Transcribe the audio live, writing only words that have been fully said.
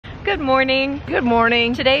Good morning. Good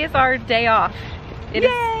morning. Today is our day off. It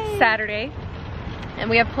Yay! is Saturday, and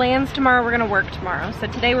we have plans tomorrow. We're gonna work tomorrow. So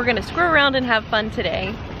today we're gonna screw around and have fun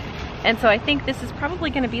today. And so I think this is probably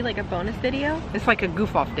gonna be like a bonus video. It's like a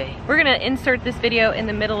goof off day. We're gonna insert this video in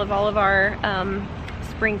the middle of all of our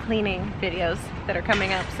spring cleaning videos that are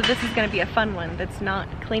coming up. So this is gonna be a fun one that's not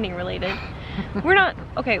cleaning related.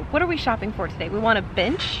 Okay, what are we shopping for today? We want a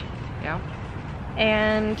bench. Yeah.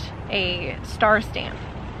 And a star stamp.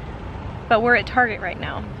 But we're at Target right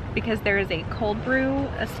now because there is a cold brew,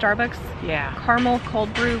 a Starbucks caramel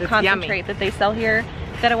cold brew concentrate yummy. That they sell here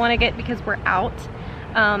that I want to get because we're out.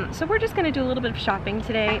 So we're just gonna do a little bit of shopping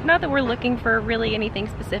today. Not that we're looking for really anything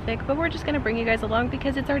specific, but we're just gonna bring you guys along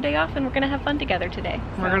because it's our day off and we're gonna have fun together today.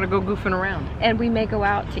 So. We're gonna go goofing around. And we may go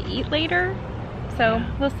out to eat later, so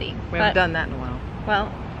we'll see. We haven't done that in a while. Well,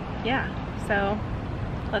 yeah, so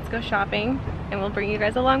let's go shopping and we'll bring you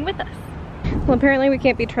guys along with us. Well, apparently we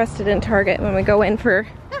can't be trusted in Target when we go in for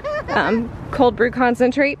cold brew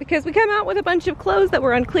concentrate because we come out with a bunch of clothes that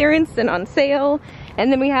were on clearance and on sale,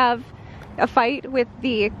 and then we have a fight with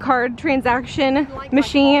the card transaction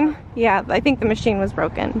machine. Yeah, I think the machine was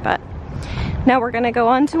broken, but now we're gonna go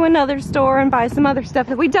on to another store and buy some other stuff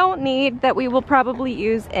that we don't need that we will probably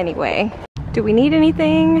use anyway. Do we need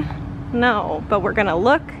anything? No, but we're gonna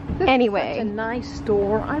look anyway. It's such a nice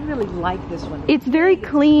store. I really like this one. It's very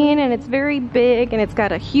clean and it's very big and it's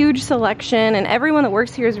got a huge selection and everyone that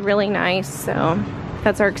works here is really nice, so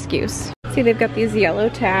that's our excuse. See, they've got these yellow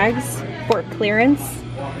tags for clearance.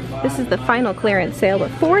 This is the final clearance sale,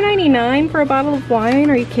 but $4.99 for a bottle of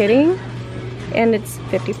wine, are you kidding? And it's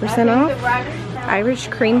 50% off. Irish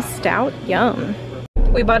cream stout, yum.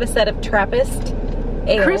 We bought a set of Trappist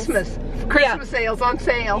ales. Christmas sales on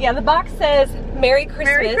sale. Yeah, the box says Merry Christmas,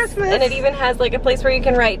 Merry Christmas, and it even has like a place where you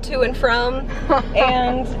can write to and from,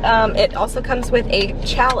 and it also comes with a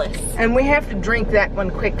chalice. And we have to drink that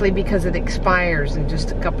one quickly because it expires in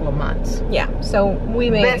just a couple of months. Yeah, so we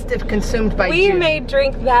may... Best if consumed by June. We may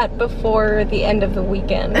drink that before the end of the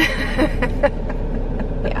weekend. Yeah.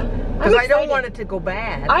 Because I don't want it to go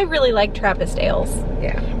bad. I really like Trappist ales.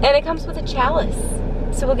 Yeah. And it comes with a chalice.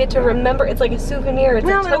 So we'll get to remember, it's like a souvenir. It's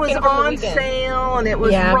a token it was on sale and it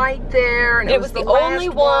was right there, and it was the only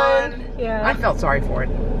one. Yeah. I felt sorry for it.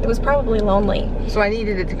 It was probably lonely. So I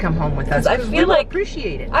needed it to come home with us. I feel like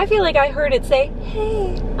appreciate it. I feel like I heard it say,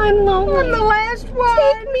 "Hey, I'm lonely. I'm the last one.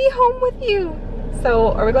 Take me home with you."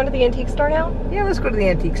 So are we going to the antique store now? Yeah, let's go to the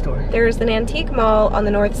antique store. There's an antique mall on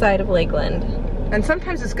the north side of Lakeland. And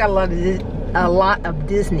sometimes it's got a lot of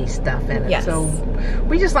Disney stuff in it. Yes. So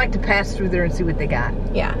we just like to pass through there and see what they got.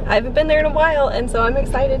 Yeah, I haven't been there in a while, and so I'm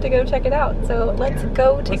excited to go check it out. So let's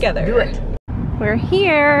go together. Let's do it. We're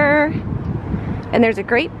here, and there's a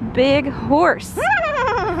great big horse.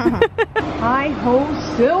 Hi-ho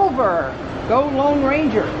Silver. Go Lone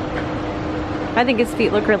Ranger. I think his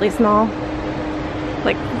feet look really small.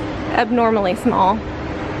 Like, abnormally small.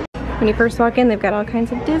 When you first walk in, they've got all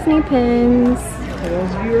kinds of Disney pins.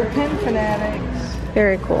 Those of your pin fanatics.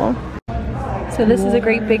 Very cool. So this is a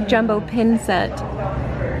great big jumbo pin set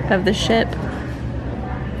of the ship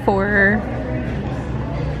for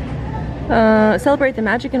celebrate the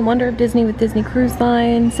magic and wonder of Disney with Disney Cruise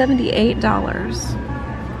Line, $78.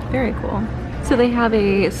 Very cool. So they have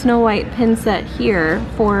a Snow White pin set here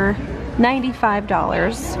for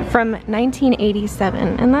 $95 from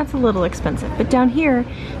 1987, and that's a little expensive. But down here,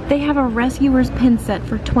 they have a Rescuers pin set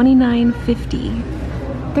for $29.50.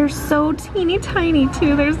 They're so teeny tiny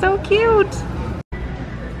too. They're so cute.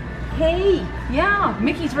 Hey, yeah,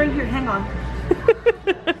 Mickey's right here. Hang on.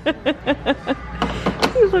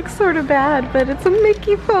 He looks sort of bad, but it's a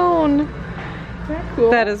Mickey phone. That's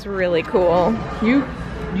cool. That is really cool. You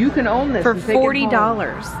can own this for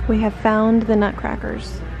 $40. We have found the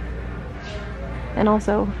Nutcrackers. And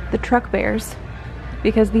also the Truck Bears,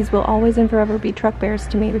 because these will always and forever be Truck Bears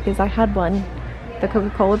to me because I had one, the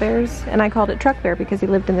Coca-Cola Bears, and I called it Truck Bear because he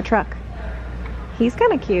lived in the truck. He's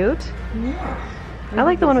kind of cute. Yeah. I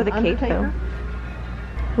like the one with the cape though.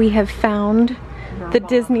 We have found the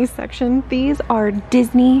Disney section. These are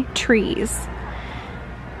Disney trees.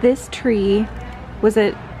 This tree was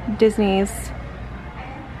at Disney's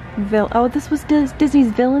this was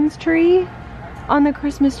Disney's Villains tree on the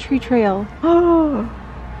Christmas tree trail. Oh,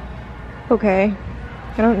 okay.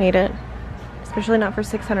 I don't need it, especially not for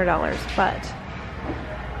 $600. But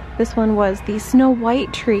this one was the Snow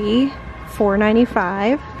White tree,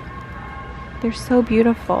 $4.95. They're so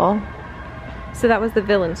beautiful. So that was the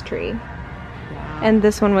Villains tree, and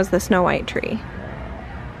this one was the Snow White tree.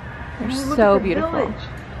 They're so beautiful.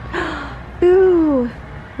 Ooh.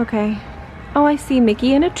 Okay. Oh, I see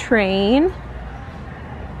Mickey in a train.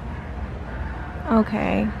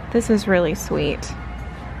 Okay, this is really sweet.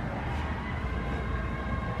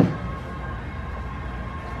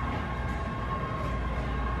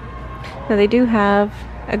 Now they do have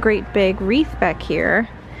a great big wreath back here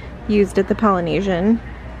used at the Polynesian,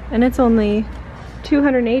 and it's only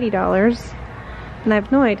 $280, and I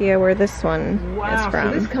have no idea where this one is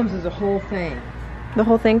from. So this comes as a whole thing. The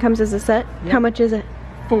whole thing comes as a set? Yep. How much is it?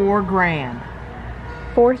 $4 grand.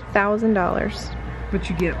 $4,000. But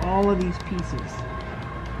you get all of these pieces.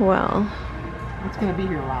 Well, it's gonna be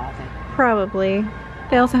here a while, I think. Probably.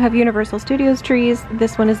 They also have Universal Studios trees.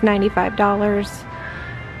 This one is $95.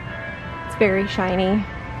 It's very shiny.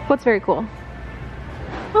 What's very cool?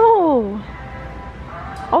 Oh!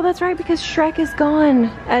 Oh, that's right, because Shrek is gone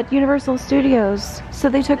at Universal Studios. So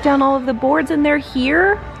they took down all of the boards and they're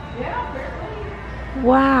here? Yeah.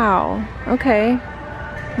 Wow. Okay.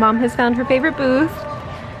 Mom has found her favorite booth.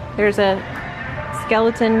 There's a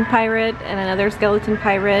skeleton pirate and another skeleton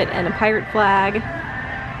pirate and a pirate flag.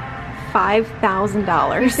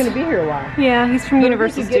 $5,000. He's gonna be here a while. Yeah, he's from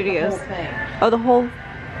Universal Studios. Oh, the whole...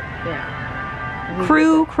 Yeah.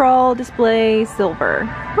 Crew crawl display silver.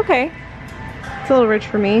 Okay. It's a little rich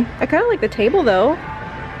for me. I kind of like the table though.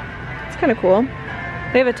 It's kind of cool.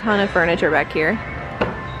 They have a ton of furniture back here.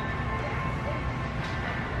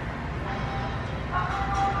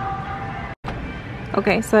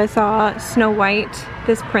 Okay, so I saw Snow White,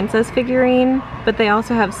 this princess figurine, but they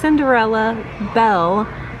also have Cinderella, Belle,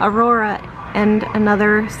 Aurora, and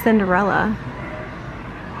another Cinderella.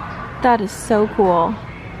 That is so cool.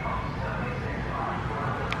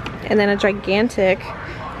 And then a gigantic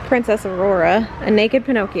Princess Aurora, a naked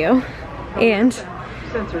Pinocchio, and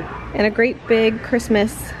a great big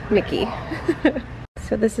Christmas Mickey.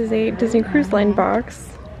 So this is a Disney Cruise Line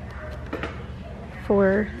box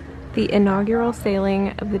for the inaugural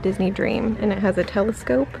sailing of the Disney Dream, and it has a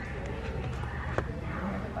telescope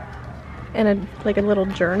and like a little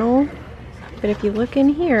journal. But if you look in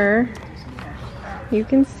here, you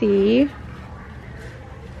can see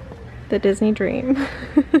the Disney Dream.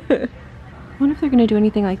 I wonder if they're gonna do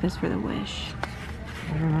anything like this for the Wish.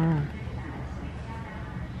 I don't know.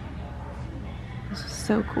 This is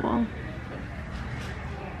so cool.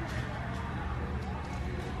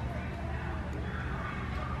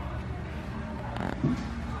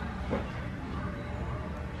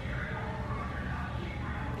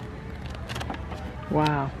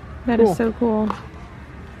 Wow. That is so cool.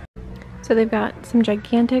 So they've got some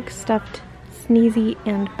gigantic stuffed Sneezy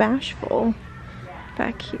and Bashful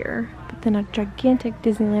back here, but then a gigantic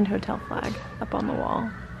Disneyland hotel flag up on the wall.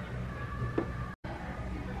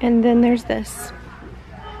 And then there's this.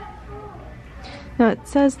 Now it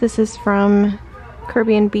says this is from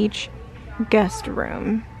Caribbean Beach guest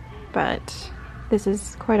room, but this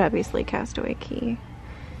is quite obviously Castaway Cay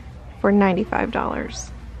for $95.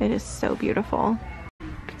 It is so beautiful.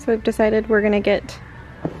 So we've decided we're gonna get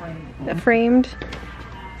a framed,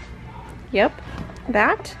 yep,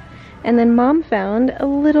 that. And then Mom found a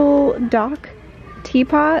little Doc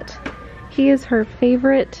teapot. He is her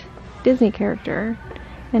favorite Disney character,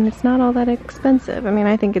 and it's not all that expensive. I mean,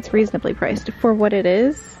 I think it's reasonably priced for what it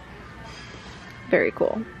is. Very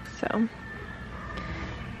cool. So,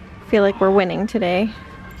 I feel like we're winning today.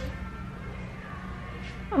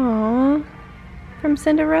 Aww, from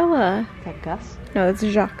Cinderella. Is that Gus? No, it's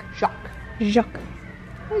Jacques. Jacques.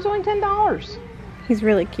 He's only $10. He's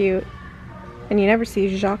really cute. And you never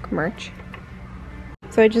see Jacques merch.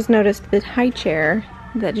 So I just noticed the high chair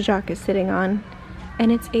that Jacques is sitting on,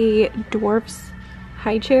 and it's a dwarf's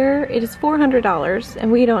high chair. It is $400,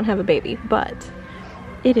 and we don't have a baby, but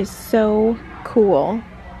it is so cool.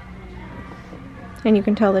 And you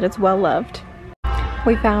can tell that it's well loved.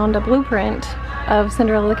 We found a blueprint of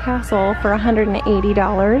Cinderella Castle for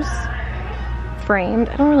 $180, framed.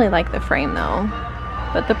 I don't really like the frame though,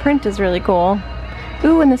 but the print is really cool.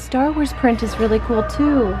 Ooh, and the Star Wars print is really cool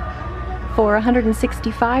too, for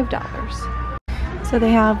 $165. So they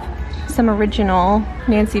have some original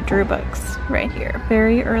Nancy Drew books right here.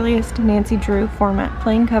 Very earliest Nancy Drew format,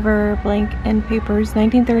 plain cover, blank end papers,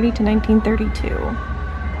 1930 to 1932.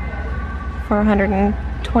 For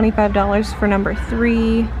 $125 for number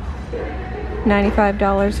 3,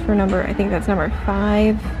 $95 for number, I think that's number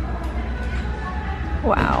 5.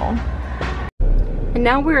 Wow. And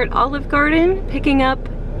now we're at Olive Garden picking up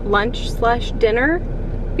lunch/dinner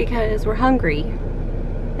because we're hungry.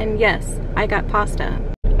 And yes, I got pasta.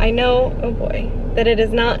 I know, oh boy, that it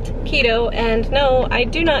is not keto, and no, I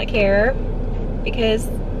do not care because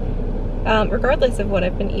regardless of what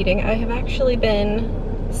I've been eating, I have actually been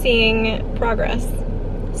seeing progress.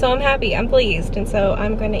 So I'm happy, I'm pleased, and so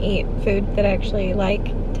I'm going to eat food that I actually like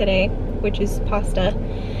today. which is pasta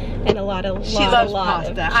and a lot of She loves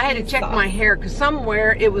pasta. I had to check my hair because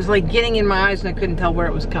somewhere it was like getting in my eyes and I couldn't tell where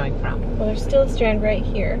it was coming from. Well, there's still a strand right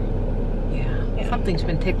here. Yeah. Something's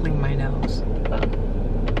been tickling my nose.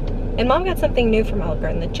 And Mom got something new from Olive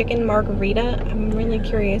Garden, the chicken margarita. I'm really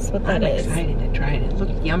curious what that is. I'm excited to try it. It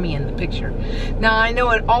looked yummy in the picture. Now, I know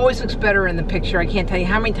it always looks better in the picture. I can't tell you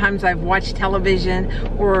how many times I've watched television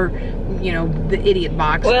or, you know, the Idiot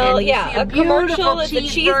Box. Well, and yeah, a commercial is a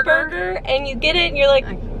cheeseburger, and you get it, and you're like,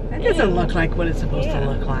 that doesn't look like what it's supposed to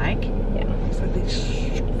look like. Yeah. So they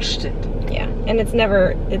stretched it. Yeah, and it's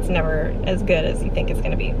never as good as you think it's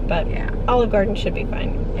gonna be, but Olive Garden should be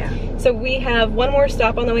fine. Yeah. So we have one more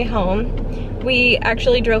stop on the way home. We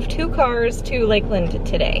actually drove 2 cars to Lakeland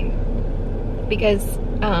today because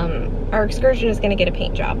our excursion is gonna get a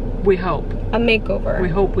paint job. We hope. A makeover. We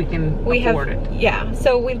hope we can afford it. Yeah,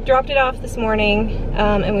 so we dropped it off this morning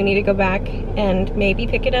and we need to go back and maybe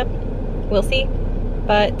pick it up. We'll see.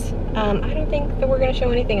 But I don't think that we're gonna show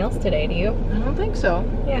anything else today, do you? I don't think so.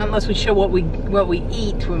 Yeah. Unless we show what we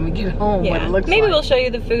eat when we get home, what it looks maybe like. We'll show you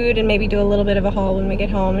the food and maybe do a little bit of a haul when we get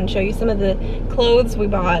home and show you some of the clothes we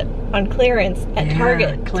bought on clearance at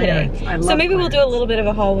Target today. I love so maybe clearance. we'll do a little bit of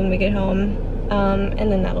a haul when we get home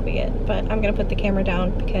and then that'll be it. But I'm gonna put the camera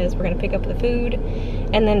down because we're gonna pick up the food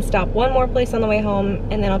and then stop one more place on the way home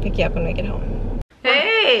and then I'll pick you up when we get home.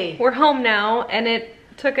 Hey! We're home now and it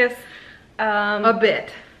took us a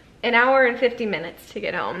bit. An hour and 50 minutes to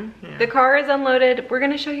get home. Yeah. The car is unloaded. We're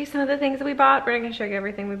gonna show you some of the things that we bought. We're not gonna show you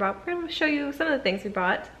everything we bought. We're gonna show you some of the things we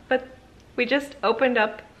bought. But we just opened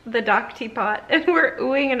up the Doc teapot and we're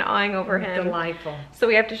oohing and awing over him. Delightful. So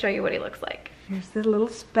we have to show you what he looks like. Here's the little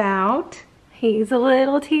spout. He's a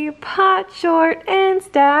little teapot, short and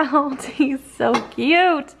stout. He's so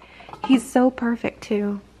cute. He's so perfect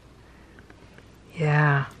too.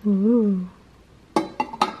 Yeah. Ooh.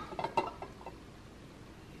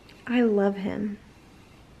 I love him.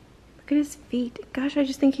 Look at his feet. Gosh, I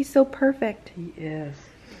just think he's so perfect. He is.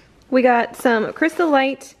 We got some Crystal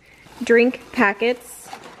Light drink packets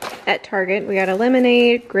at Target. We got a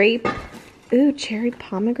lemonade, grape, ooh, cherry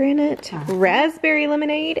pomegranate, raspberry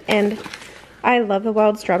lemonade, and I love the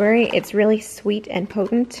wild strawberry. It's really sweet and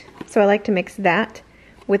potent, so I like to mix that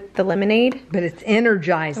with the lemonade. But it's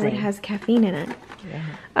energizing. Oh, it has caffeine in it.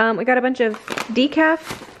 Yeah. We got a bunch of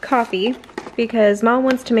decaf coffee because Mom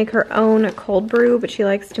wants to make her own cold brew, but she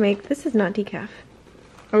likes to make, this is not decaf.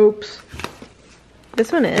 Oops.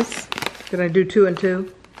 This one is. Did I do 2 and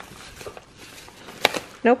 2?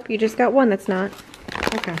 Nope, you just got one that's not.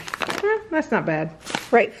 Okay. That's not bad.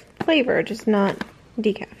 Right flavor, just not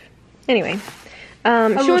decaf. Anyway. A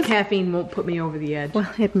little caffeine won't put me over the edge.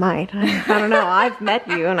 Well, it might. I don't know. I've met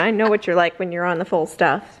you and I know what you're like when you're on the full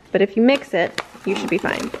stuff. But if you mix it, you should be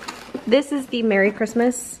fine. This is the Merry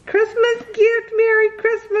Christmas. Christmas gift, Merry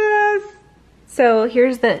Christmas. So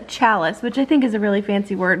here's the chalice, which I think is a really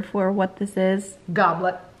fancy word for what this is.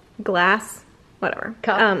 Goblet. Glass. Whatever.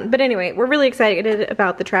 Cup. But anyway, we're really excited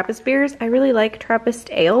about the Trappist beers. I really like Trappist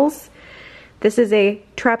ales. This is a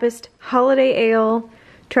Trappist holiday ale,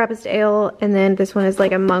 Trappist ale, and then this one is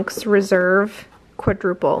like a Monk's Reserve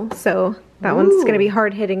quadruple. So that one's gonna be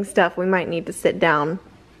hard-hitting stuff. We might need to sit down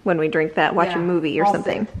when we drink that, watch a movie or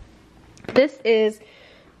something. This is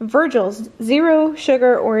Virgil's Zero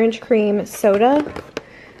Sugar Orange Cream Soda.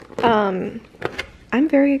 I'm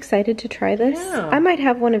very excited to try this. Yeah. I might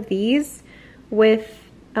have one of these with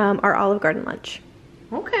our Olive Garden lunch.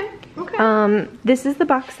 Okay. Okay. This is the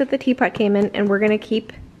box that the teapot came in, and we're gonna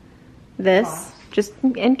keep this just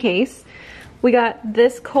in case. We got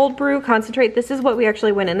this cold brew concentrate. This is what we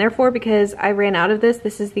actually went in there for because I ran out of this.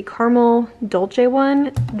 This is the caramel dolce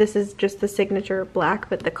one. This is just the signature black,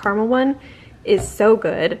 but the caramel one is so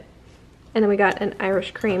good. And then we got an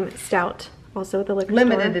Irish cream stout, also at the liquor store.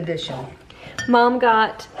 Limited edition. Mom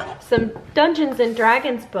got some Dungeons and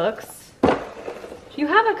Dragons books. You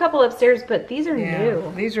have a couple upstairs, but these are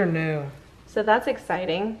new. These are new. So that's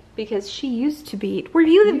exciting because she used to be, were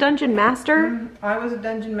you the dungeon master? I was a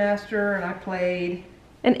dungeon master and I played.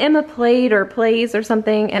 And Emma played or plays or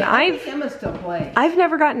something, and I think Emma still plays. I've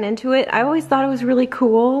never gotten into it. I always thought it was really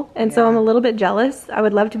cool, and so I'm a little bit jealous. I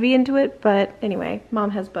would love to be into it, but anyway,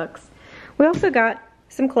 Mom has books. We also got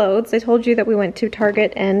some clothes. I told you that we went to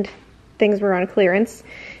Target and things were on clearance.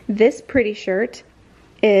 This pretty shirt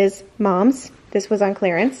is Mom's. This was on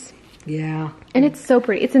clearance. Yeah. And it's so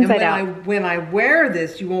pretty. It's inside out. When I wear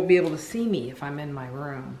this, you won't be able to see me if I'm in my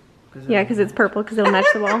room. Yeah, because it's purple, because it'll match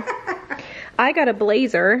the wall. I got a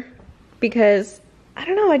blazer because, I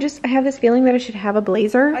don't know, I have this feeling that I should have a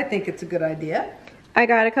blazer. I think it's a good idea. I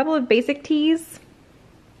got a couple of basic tees.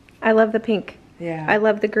 I love the pink Yeah. I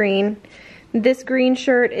love the green. This green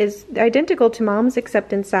shirt is identical to Mom's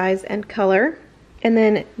except in size and color. And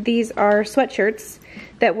then these are sweatshirts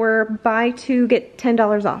that were buy two get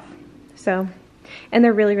 $10 off. So, and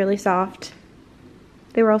they're really, really soft.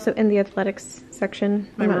 They were also in the athletics section.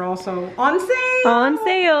 They were also on sale. On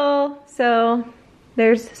sale. So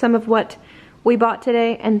there's some of what we bought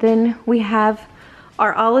today. And then we have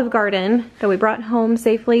our Olive Garden that we brought home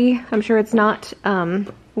safely. I'm sure it's not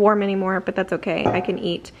warm anymore, but that's okay. I can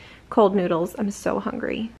eat cold noodles. I'm so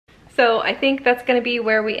hungry. So I think that's gonna be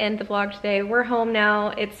where we end the vlog today. We're home now.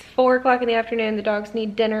 It's 4 o'clock in the afternoon. The dogs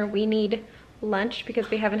need dinner. We need lunch because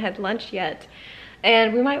we haven't had lunch yet.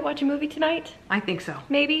 And we might watch a movie tonight. I think so.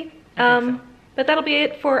 Maybe. I think so. But that'll be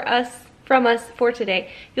it from us for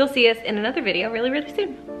today. You'll see us in another video really, really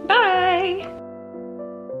soon. Bye.